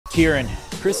Kieran,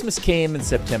 Christmas came in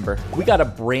September. We got a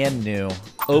brand new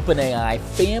OpenAI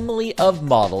family of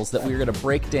models that we're going to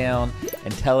break down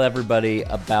and tell everybody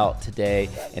about today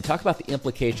and talk about the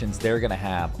implications they're going to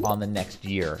have on the next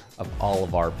year of all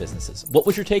of our businesses. What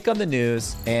was your take on the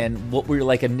news and what were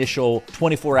your initial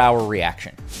 24-hour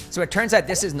reaction? So it turns out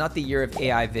this is not the year of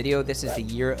AI video. This is the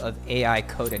year of AI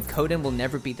coding. Coding will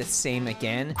never be the same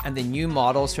again. And the new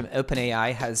models from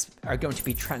OpenAI are going to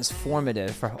be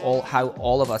transformative for how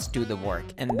all of us do the work.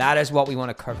 And that is what we want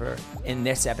to cover in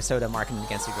this episode of Marketing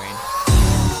Against the Grain.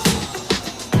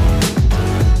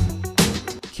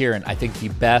 Kieran, I think the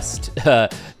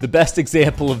best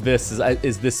example of this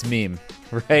is this meme,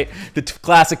 right? The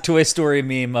classic Toy Story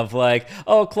meme of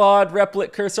oh, Claude,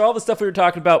 Replit, Cursor, all the stuff we were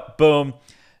talking about, boom.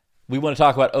 We want to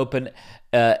talk about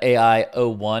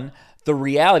OpenAI 01. The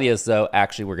reality is, though,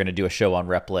 actually, we're going to do a show on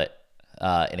Replit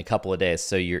in a couple of days,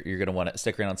 so you're going to want to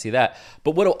stick around and see that.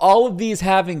 But what do all of these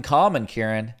have in common,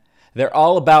 Kieran? They're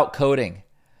all about coding.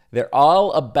 They're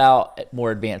all about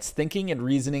more advanced thinking and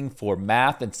reasoning for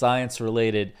math and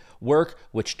science-related work,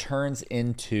 which turns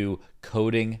into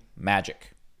coding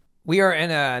magic. We are in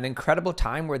an incredible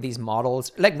time where these models,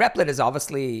 Replit is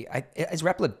obviously, is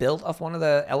Replit built off one of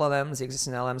the LLMs, the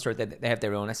existing LLMs, or they have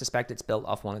their own? I suspect it's built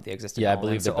off one of the existing LLMs. Yeah, I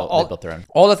believe they built their own.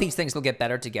 All of these things will get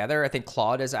better together. I think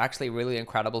Claude is actually really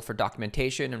incredible for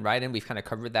documentation and writing. We've kind of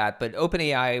covered that. But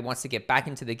OpenAI wants to get back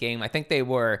into the game. I think they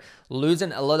were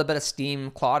losing a little bit of steam.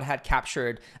 Claude had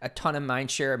captured a ton of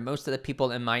mindshare. Most of the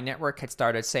people in my network had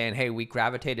started saying, hey, we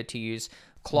gravitated to use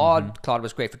Claude. Claude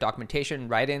was great for documentation,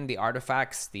 writing, the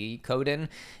artifacts, the coding.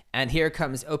 And here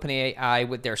comes OpenAI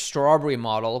with their strawberry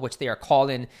model, which they are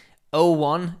calling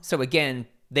O1. So again,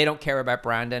 they don't care about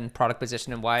branding, product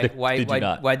positioning. Why do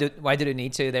they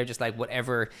need to? They're just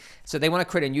whatever. So they want to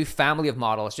create a new family of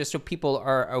models, just so people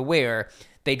are aware.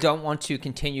 They don't want to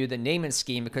continue the naming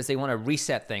scheme because they want to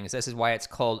reset things. This is why it's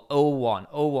called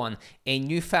O1, a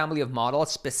new family of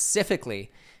models, specifically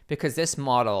because this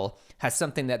model has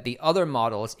something that the other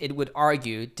models, it would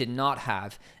argue, did not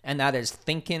have, and that is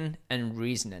thinking and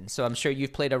reasoning. So I'm sure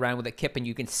you've played around with it, Kipp, and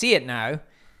you can see it now.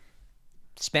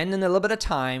 Spending a little bit of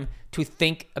time to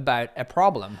think about a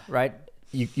problem, right?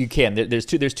 You can. There's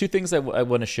two things I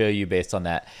want to show you based on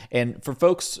that. And for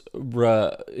folks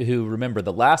who remember,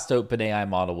 the last OpenAI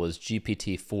model was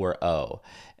GPT-4o,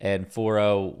 and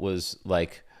 4o was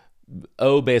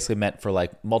O basically meant for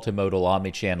multimodal,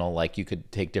 omnichannel, you could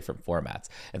take different formats.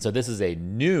 And so this is a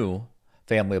new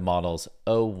family of models,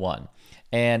 O1.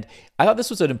 And I thought this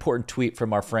was an important tweet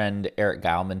from our friend Eric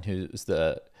Gauman, who's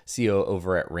the CEO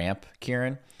over at Ramp,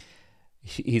 Kieran.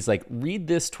 He's read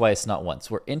this twice, not once.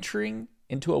 We're entering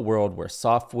into a world where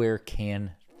software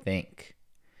can think.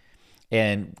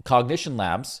 And Cognition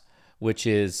Labs, which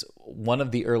is one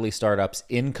of the early startups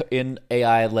in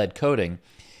AI-led coding,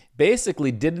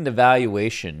 basically did an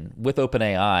evaluation with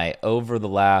OpenAI over the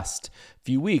last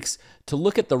few weeks to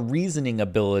look at the reasoning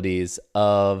abilities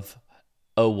of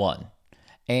O1.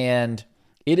 And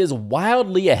it is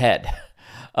wildly ahead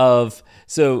of,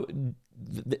 so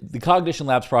the Cognition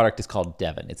Labs product is called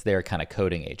Devin. It's their kind of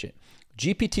coding agent.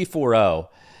 GPT-4o,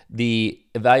 the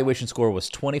evaluation score was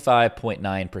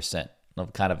 25.9%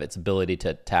 of kind of its ability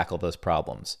to tackle those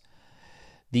problems.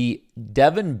 The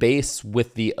Devin base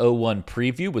with the O1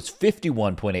 preview was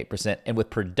 51.8%, and with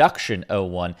production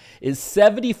O1 is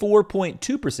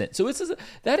 74.2%. So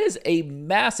that is a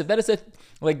massive.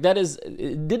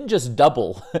 It didn't just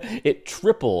double; it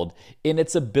tripled in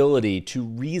its ability to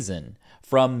reason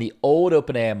from the old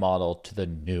OpenAI model to the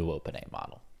new OpenAI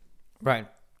model. Right.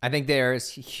 I think there's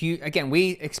huge, again,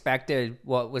 we expected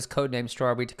what was codenamed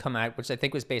Strawberry to come out, which I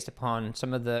think was based upon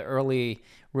some of the early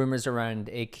rumors around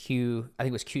I think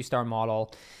it was Q-star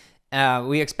model.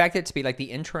 We expect it to be the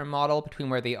interim model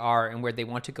between where they are and where they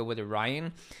want to go with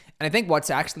Orion. And I think what's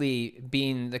actually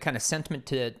been the kind of sentiment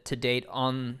to date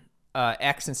on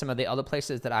X and some of the other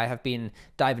places that I have been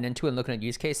diving into and looking at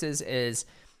use cases is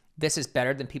this is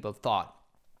better than people thought.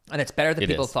 And it's better than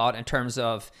people thought in terms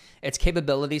of its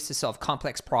capabilities to solve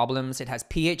complex problems. It has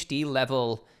PhD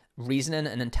level reasoning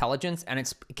and intelligence, and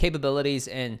its capabilities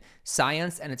in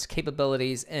science and its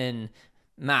capabilities in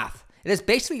math. It is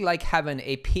basically like having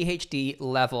a PhD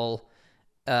level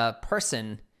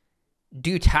person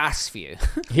do tasks for you.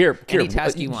 Here, any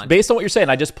task you want. Based on what you're saying,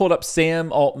 I just pulled up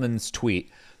Sam Altman's tweet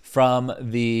from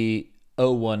the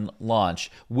O1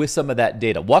 launch with some of that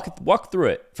data. Walk through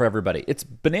it for everybody. It's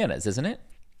bananas, isn't it?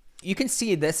 you can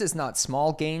see this is not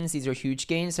small gains. These are huge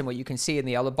gains. And what you can see in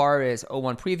the yellow bar is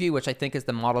O1 preview, which I think is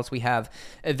the models we have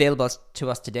available to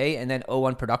us today. And then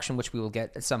O1 production, which we will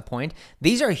get at some point.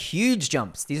 These are huge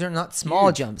jumps. These are not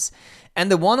small jumps.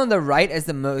 And the one on the right is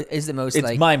the most It's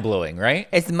like mind-blowing, right?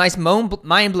 It's the most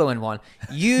mind-blowing one.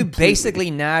 You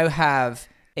basically now have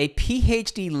a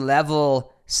PhD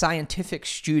level scientific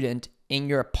student in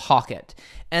your pocket.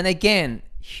 And again,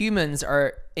 humans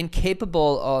are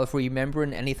incapable of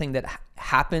remembering anything that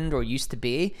happened or used to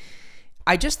be.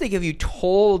 I just think if you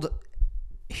told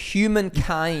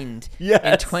humankind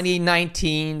in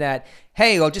 2019 that,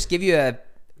 hey, I'll just give you an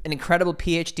incredible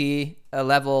PhD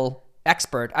level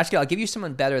expert. Actually, I'll give you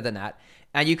someone better than that,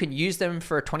 and you can use them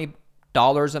for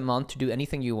 $20 a month to do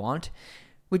anything you want.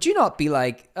 Would you not be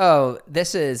like, oh,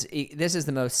 this is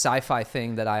the most sci-fi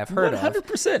thing that I have heard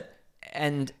 100%. of?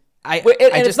 And and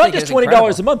it's not just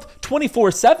 $20 a month,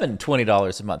 24/7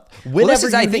 $20 a month, whenever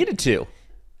you needed to.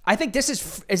 I think this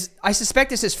is I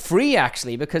suspect this is free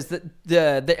actually, because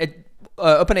the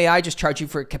OpenAI just charge you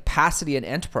for capacity and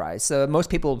enterprise. So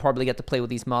most people will probably get to play with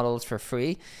these models for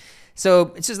free.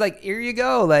 So it's just like, here you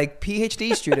go, like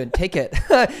PhD student, take it.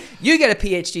 You get a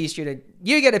PhD student.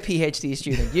 You get a PhD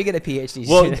student. You get a PhD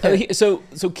student.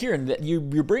 So Kieran,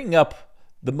 you're bringing up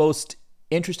the most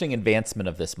interesting advancement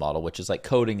of this model, which is like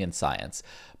coding and science,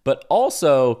 but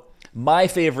also my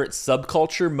favorite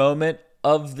subculture moment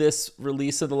of this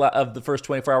release of the first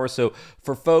 24 hours. So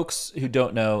for folks who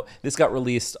don't know, this got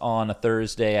released on a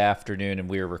Thursday afternoon, and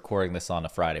we were recording this on a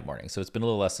Friday morning. So it's been a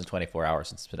little less than 24 hours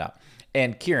since it's been out.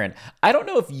 And Kieran, I don't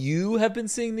know if you have been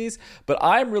seeing these, but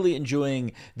I'm really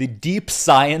enjoying the deep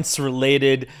science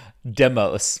related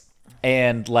demos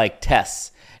and like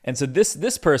tests. And so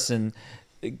this person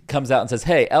comes out and says,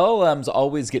 hey, LLMs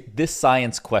always get this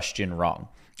science question wrong.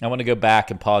 I want to go back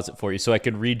and pause it for you so I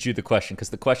can read you the question, because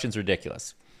the question's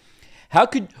ridiculous. How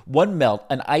could one melt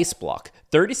an ice block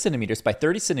 30 centimeters by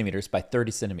 30 centimeters by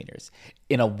 30 centimeters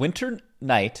in a winter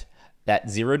night at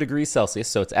 0 degrees Celsius,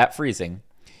 so it's at freezing,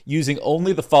 using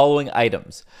only the following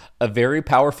items: a very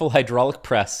powerful hydraulic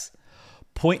press,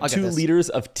 0.2 liters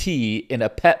of tea in a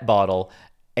PET bottle,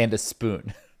 and a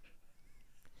spoon?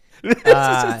 This is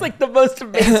just like the most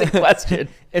amazing question.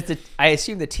 I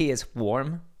assume the tea is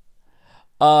warm.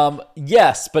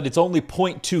 Yes, but it's only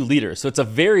 0.2 liters, so it's a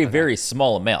very, very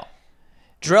small amount.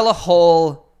 Drill a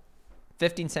hole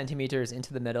 15 centimeters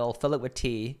into the middle, fill it with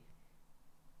tea,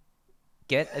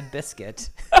 get a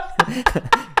biscuit.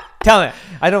 Tell me.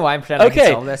 I don't know why I'm pretending I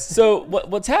can solve this. So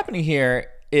what's happening here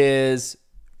is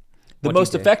the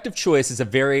most effective choice is a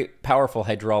very powerful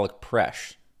hydraulic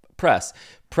press.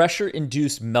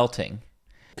 Pressure-induced melting.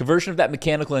 Conversion of that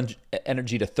mechanical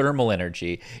energy to thermal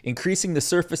energy, increasing the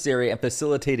surface area and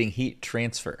facilitating heat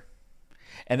transfer.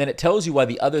 And then it tells you why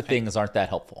the other things aren't that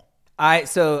helpful.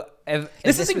 This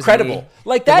is incredible.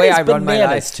 Like, that is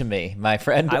bananas to me, my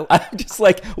friend. I'm just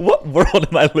like, what world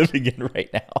am I living in right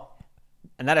now?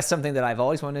 And that is something that I've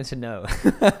always wanted to know.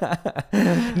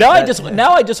 Now I just want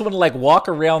to like walk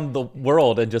around the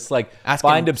world and just like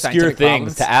find obscure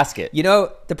things to ask it. You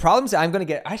know, the problems I'm going to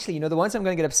get, actually, the ones I'm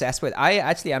going to get obsessed with,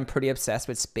 I'm pretty obsessed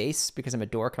with space because I'm a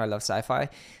dork and I love sci-fi.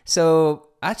 So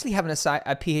actually having a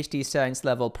PhD science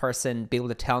level person be able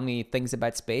to tell me things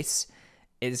about space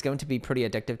is going to be pretty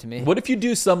addictive to me. What if you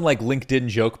do some like LinkedIn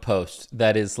joke post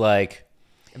that is like,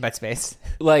 about space,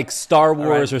 like Star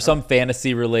Wars or some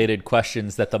fantasy related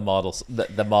questions that the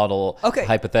model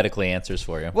hypothetically answers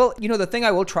for you? Well, the thing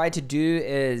I will try to do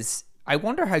is, I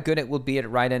wonder how good it will be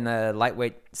at writing a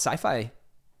lightweight sci-fi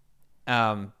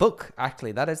book.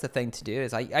 Actually, that is the thing to do.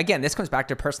 Is again, this comes back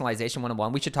to personalization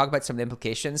 101. We should talk about some of the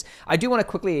implications. I do want to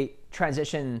quickly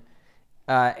transition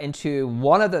into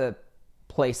one of the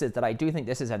places that I do think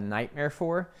this is a nightmare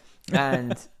for,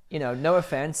 and no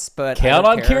offense, but count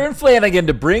on Kieran Flanagan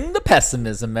to bring the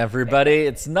pessimism, everybody.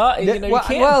 It's not, you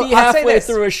can't be halfway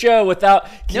through a show without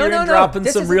Kieran dropping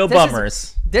some real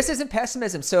bummers. This isn't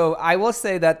pessimism. So I will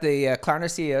say that the Klarna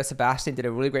CEO, Sebastian, did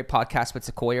a really great podcast with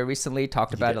Sequoia recently,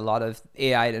 talked about a lot of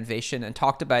AI innovation, and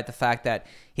talked about the fact that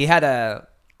he had a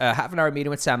half an hour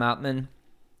meeting with Sam Altman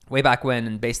way back when,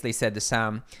 and basically said to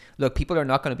Sam, look, people are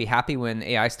not going to be happy when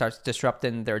AI starts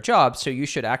disrupting their jobs, so you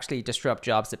should actually disrupt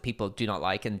jobs that people do not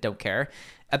like and don't care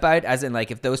about, as in,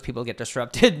 like, if those people get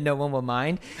disrupted, no one will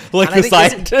mind. Like the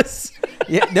scientists?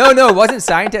 No, it wasn't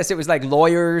scientists. It was like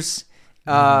lawyers.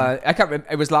 I can't remember.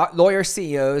 It was lawyers,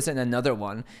 CEOs, and another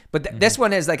one. But this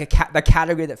one is like the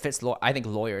category that fits, I think,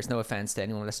 lawyers. No offense to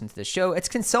anyone listening to this show. It's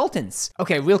consultants.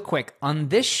 Okay, real quick. On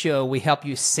this show, we help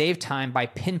you save time by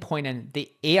pinpointing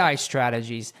the AI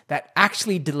strategies that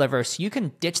actually deliver, so you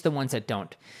can ditch the ones that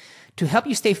don't. To help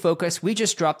you stay focused, we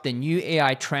just dropped the new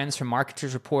AI Trends for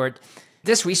Marketers report.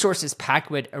 This resource is packed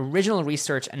with original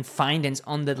research and findings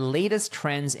on the latest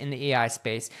trends in the AI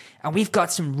space. And we've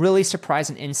got some really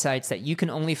surprising insights that you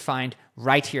can only find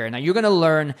right here. Now, you're going to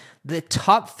learn the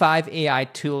top 5 AI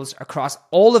tools across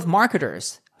all of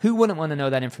marketers. Who wouldn't want to know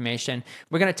that information?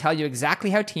 We're going to tell you exactly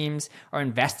how teams are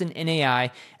investing in AI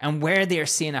and where they are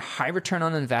seeing a high return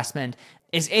on investment.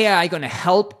 Is AI going to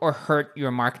help or hurt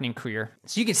your marketing career?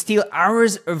 So you can steal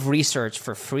hours of research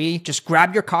for free. Just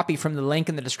grab your copy from the link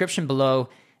in the description below.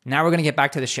 Now we're going to get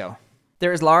back to the show.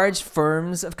 There's large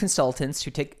firms of consultants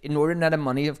who take inordinate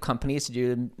money of companies to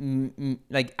do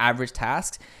like average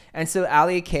tasks. And so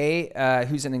Ali Kay,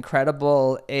 who's an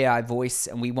incredible AI voice,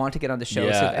 and we want to get on the show.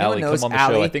 Yeah, so if anyone Ali, knows come on the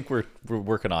Ali, show. I think we're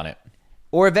working on it.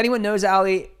 Or if anyone knows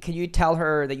Ali, can you tell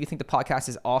her that you think the podcast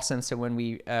is awesome? So when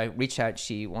we reach out,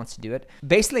 she wants to do it.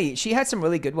 Basically, she had some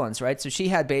really good ones, right? So she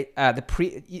had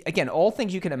again, all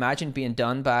things you can imagine being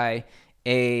done by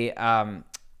a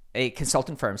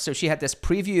consultant firm. So she had this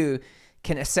preview,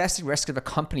 can assess the risk of a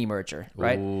company merger,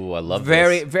 right? Ooh, I love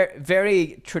this. Very,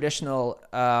 very traditional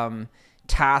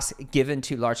task given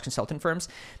to large consultant firms.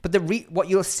 But what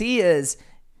you'll see is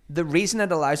the reason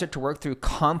it allows it to work through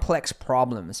complex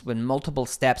problems with multiple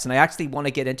steps. And I actually want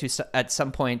to get into at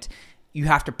some point, you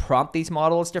have to prompt these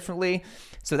models differently.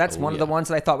 So that's one of the ones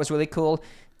that I thought was really cool.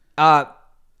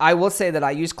 I will say that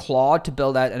I used Claude to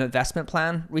build out an investment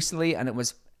plan recently, and it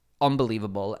was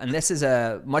unbelievable. And this is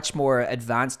a much more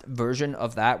advanced version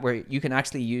of that, where you can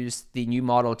actually use the new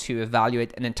model to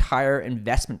evaluate an entire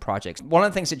investment project. One of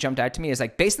the things that jumped out to me is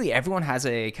like basically everyone has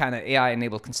a kind of AI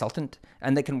enabled consultant,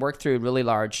 and they can work through really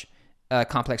large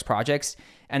complex projects.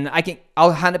 And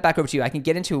I'll hand it back over to you. I can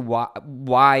get into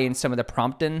why and some of the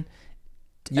prompting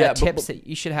tips that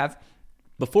you should have.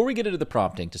 Before we get into the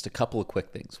prompting, just a couple of quick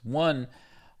things. One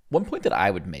point that I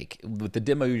would make with the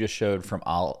demo you just showed from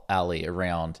Ali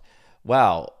around,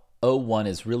 wow, O1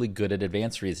 is really good at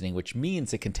advanced reasoning, which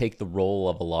means it can take the role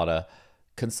of a lot of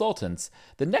consultants.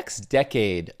 The next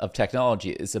decade of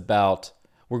technology is about,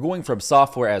 we're going from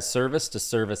software as service to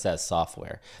service as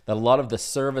software. That a lot of the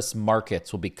service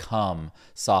markets will become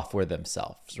software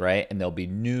themselves, right? And there'll be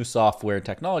new software and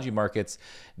technology markets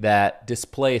that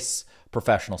displace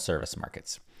professional service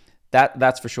markets.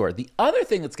 That's for sure. The other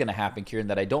thing that's going to happen, Kieran,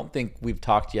 that I don't think we've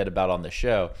talked yet about on the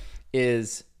show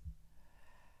is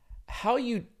how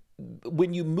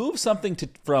when you move something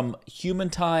from human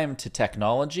time to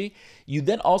technology, you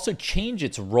then also change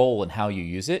its role in how you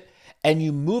use it, and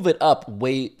you move it up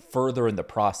way further in the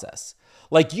process.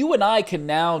 Like you and I could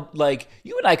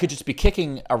just be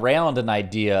kicking around an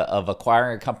idea of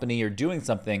acquiring a company or doing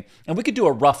something, and we could do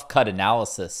a rough cut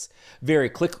analysis very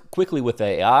quickly with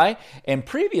AI. And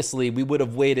previously, we would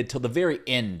have waited till the very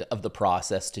end of the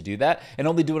process to do that and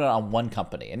only doing it on one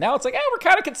company. And now it's like, we're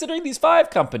kind of considering these 5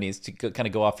 companies, to kind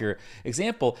of go off your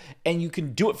example. And you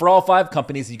can do it for all 5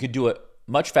 companies. You could do it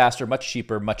much faster, much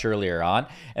cheaper, much earlier on.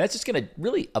 And it's just going to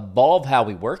really evolve how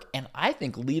we work, and I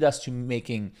think lead us to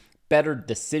making better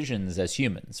decisions as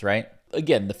humans, right?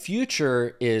 Again, the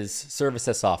future is service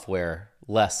as software,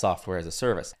 less software as a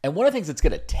service. And one of the things it's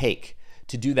going to take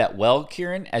to do that well,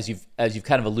 Kieran, as you've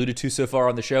kind of alluded to so far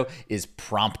on the show, is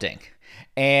prompting.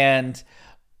 And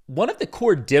one of the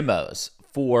core demos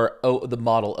for the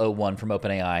model O1 from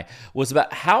OpenAI was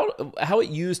about how it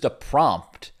used a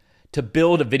prompt to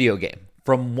build a video game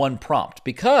from one prompt,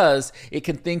 because it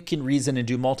can think, can reason, and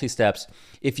do multi-steps.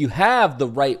 If you have the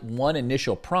right one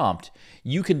initial prompt,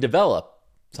 you can develop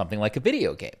something like a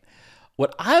video game.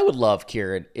 What I would love,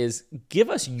 Kieran, is give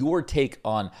us your take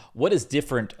on what is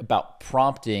different about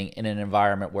prompting in an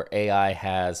environment where AI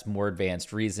has more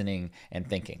advanced reasoning and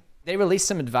thinking. They released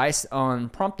some advice on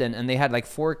prompting, and they had like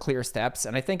 4 clear steps.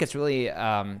 And I think it's really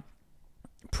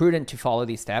prudent to follow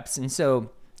these steps. And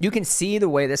so you can see the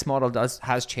way this model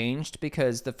has changed,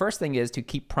 because the first thing is to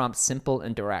keep prompts simple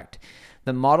and direct.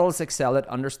 The models excel at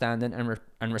understanding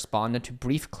and responding to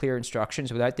brief, clear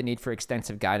instructions without the need for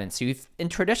extensive guidance. So you've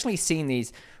traditionally seen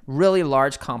these really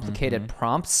large, complicated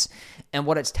prompts, and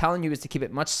what it's telling you is to keep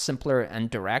it much simpler and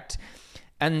direct.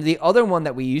 And the other one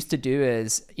that we used to do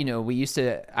is, we used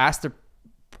to ask the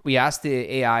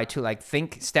AI to like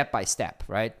think step by step,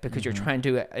 right? Because you're trying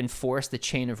to enforce the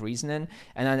chain of reasoning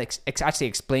and then actually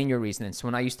explain your reasoning. So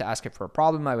when I used to ask it for a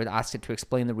problem, I would ask it to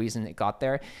explain the reason it got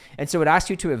there. And so it asks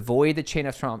you to avoid the chain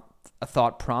of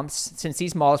thought prompts. Since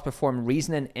these models perform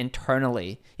reasoning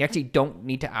internally, you actually don't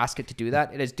need to ask it to do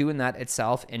that. It is doing that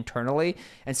itself internally.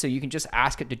 And so you can just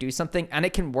ask it to do something, and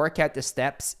it can work out the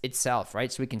steps itself,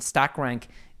 right? So we can stack rank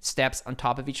steps on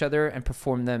top of each other and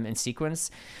perform them in sequence.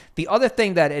 The other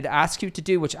thing that it asks you to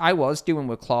do, which I was doing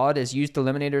with Claude, is use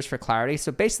delimiters for clarity.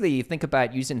 So basically, you think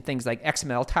about using things like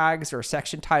XML tags or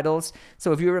section titles.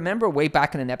 So if you remember way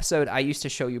back in an episode, I used to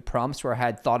show you prompts where I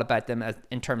had thought about them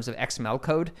in terms of XML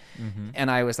code. And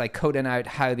I was like coding out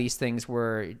how these things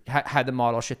were, how the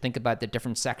model should think about the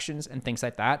different sections and things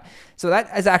like that. So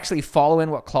that is actually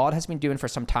following what Claude has been doing for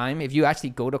some time. If you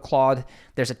actually go to Claude,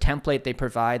 there's a template they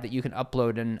provide that you can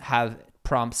upload and have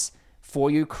prompts for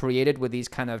you created with these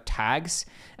kind of tags.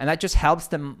 And that just helps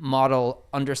the model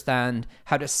understand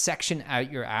how to section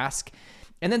out your ask.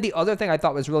 And then the other thing I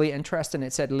thought was really interesting,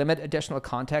 it said limit additional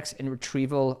context in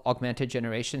retrieval augmented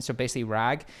generation. So basically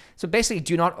RAG. So basically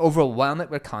do not overwhelm it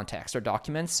with context or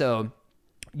documents. So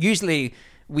usually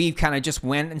we kind of just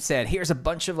went and said, here's a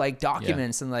bunch of like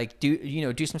documents and like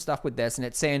do some stuff with this. And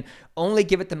it's saying only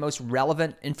give it the most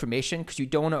relevant information because you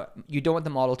don't want the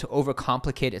model to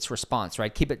overcomplicate its response,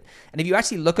 right? Keep it. And if you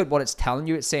actually look at what it's telling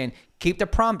you, it's saying keep the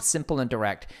prompt simple and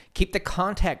direct, keep the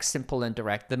context simple and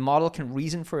direct. The model can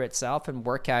reason for itself and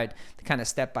work out the kind of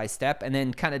step by step, and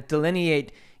then kind of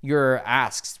delineate your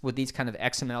asks with these kind of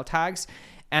XML tags.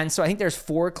 And so I think there's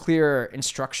 4 clear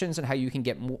instructions on how you can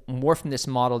get more from this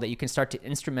model that you can start to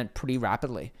instrument pretty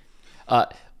rapidly.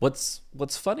 What's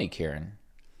funny, Kieran,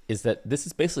 is that this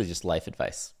is basically just life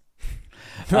advice.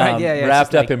 Right,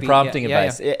 wrapped up in prompting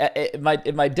advice. In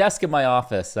my desk in my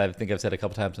office, I think I've said a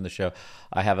couple times on the show,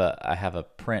 I have a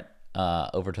print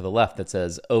over to the left that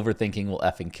says, "Overthinking will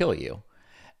effing kill you."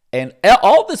 And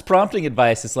all this prompting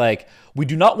advice is like, we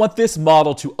do not want this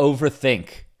model to overthink.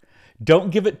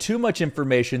 Don't give it too much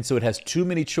information so it has too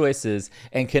many choices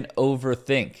and can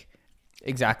overthink.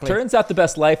 Exactly. Turns out the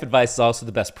best life advice is also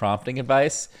the best prompting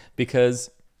advice, because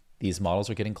these models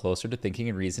are getting closer to thinking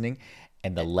and reasoning,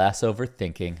 and the less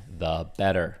overthinking, the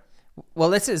better. Well,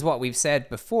 this is what we've said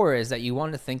before, is that you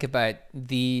want to think about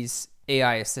these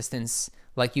AI assistants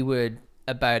like you would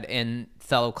about a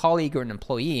fellow colleague or an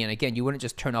employee. And again, you wouldn't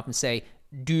just turn up and say,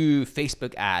 do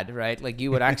Facebook ad, right? Like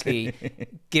you would actually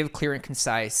give clear and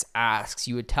concise asks.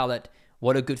 You would tell it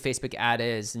what a good Facebook ad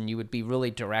is, and you would be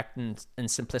really direct and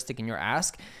simplistic in your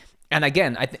ask. And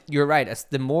again, you're right. As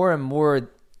the more and more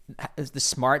the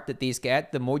smart that these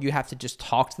get, the more you have to just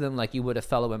talk to them like you would a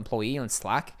fellow employee on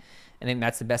Slack. I think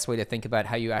that's the best way to think about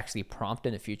how you actually prompt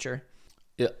in the future.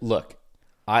 Yeah, look,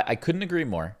 I couldn't agree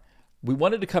more. We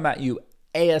wanted to come at you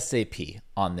ASAP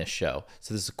on this show.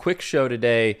 So this is a quick show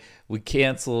today. We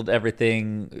canceled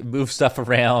everything, moved stuff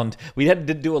around. We had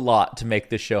to do a lot to make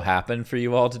this show happen for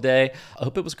you all today. I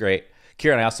hope it was great.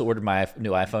 Kieran, I also ordered my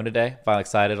new iPhone today. Finally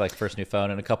excited, like first new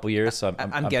phone in a couple years. So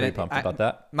I'm pretty pumped about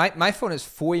that. My phone is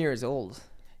 4 years old.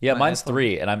 Yeah, mine's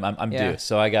 3, and I'm due.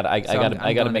 So I got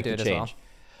to make the change. Well.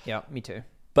 Yeah, me too.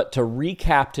 But to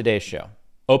recap today's show,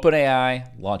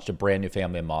 OpenAI launched a brand new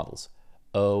family of models,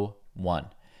 O1.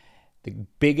 The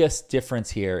biggest difference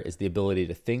here is the ability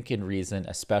to think and reason,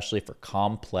 especially for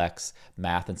complex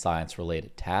math and science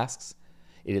related tasks.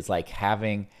 It is like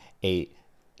having a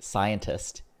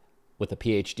scientist with a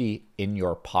PhD in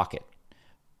your pocket,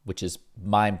 which is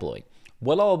mind-blowing.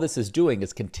 What all this is doing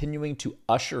is continuing to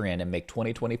usher in and make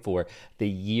 2024 the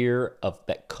year of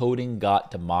that coding got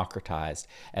democratized,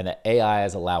 and that AI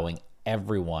is allowing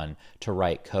everyone to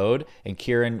write code. And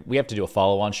Kieran, we have to do a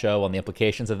follow-on show on the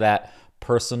implications of that.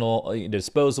 Personal,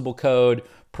 disposable code,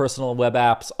 personal web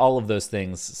apps, all of those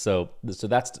things. So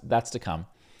that's to come.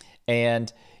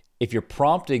 And if you're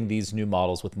prompting these new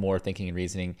models with more thinking and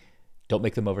reasoning, don't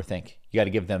make them overthink. You got to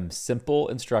give them simple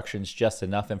instructions, just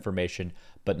enough information,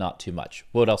 but not too much.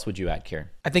 What else would you add, Kieran?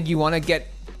 I think you want to get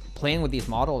playing with these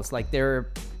models. Like the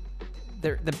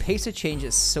pace of change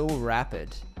is so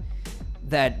rapid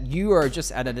that you are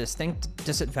just at a distinct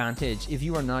disadvantage if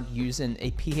you are not using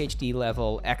a PhD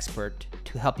level expert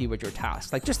to help you with your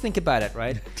task. Like, just think about it,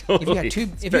 right? Totally. If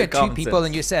you had two people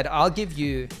and you said, I'll give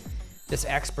you this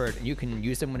expert and you can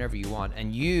use them whenever you want,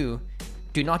 and you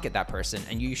do not get that person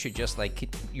and you should just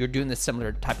you're doing this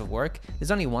similar type of work,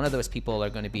 there's only one of those people that are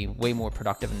going to be way more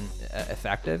productive and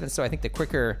effective. And so I think the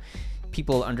quicker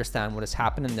people understand what is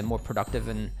happening, the more productive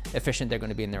and efficient they're going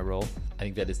to be in their role. I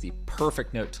think that is the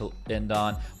perfect note to end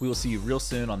on. We will see you real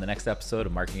soon on the next episode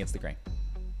of Marketing Against the Grain.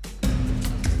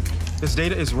 This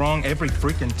data is wrong every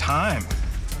freaking time.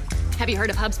 Have you heard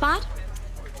of HubSpot?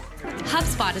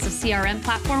 HubSpot is a CRM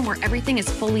platform where everything is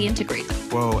fully integrated.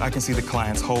 Whoa, I can see the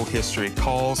client's whole history,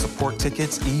 calls, support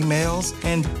tickets, emails,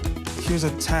 and here's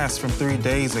a task from 3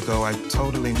 days ago I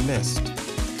totally missed.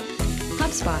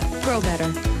 HubSpot. Grow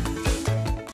better.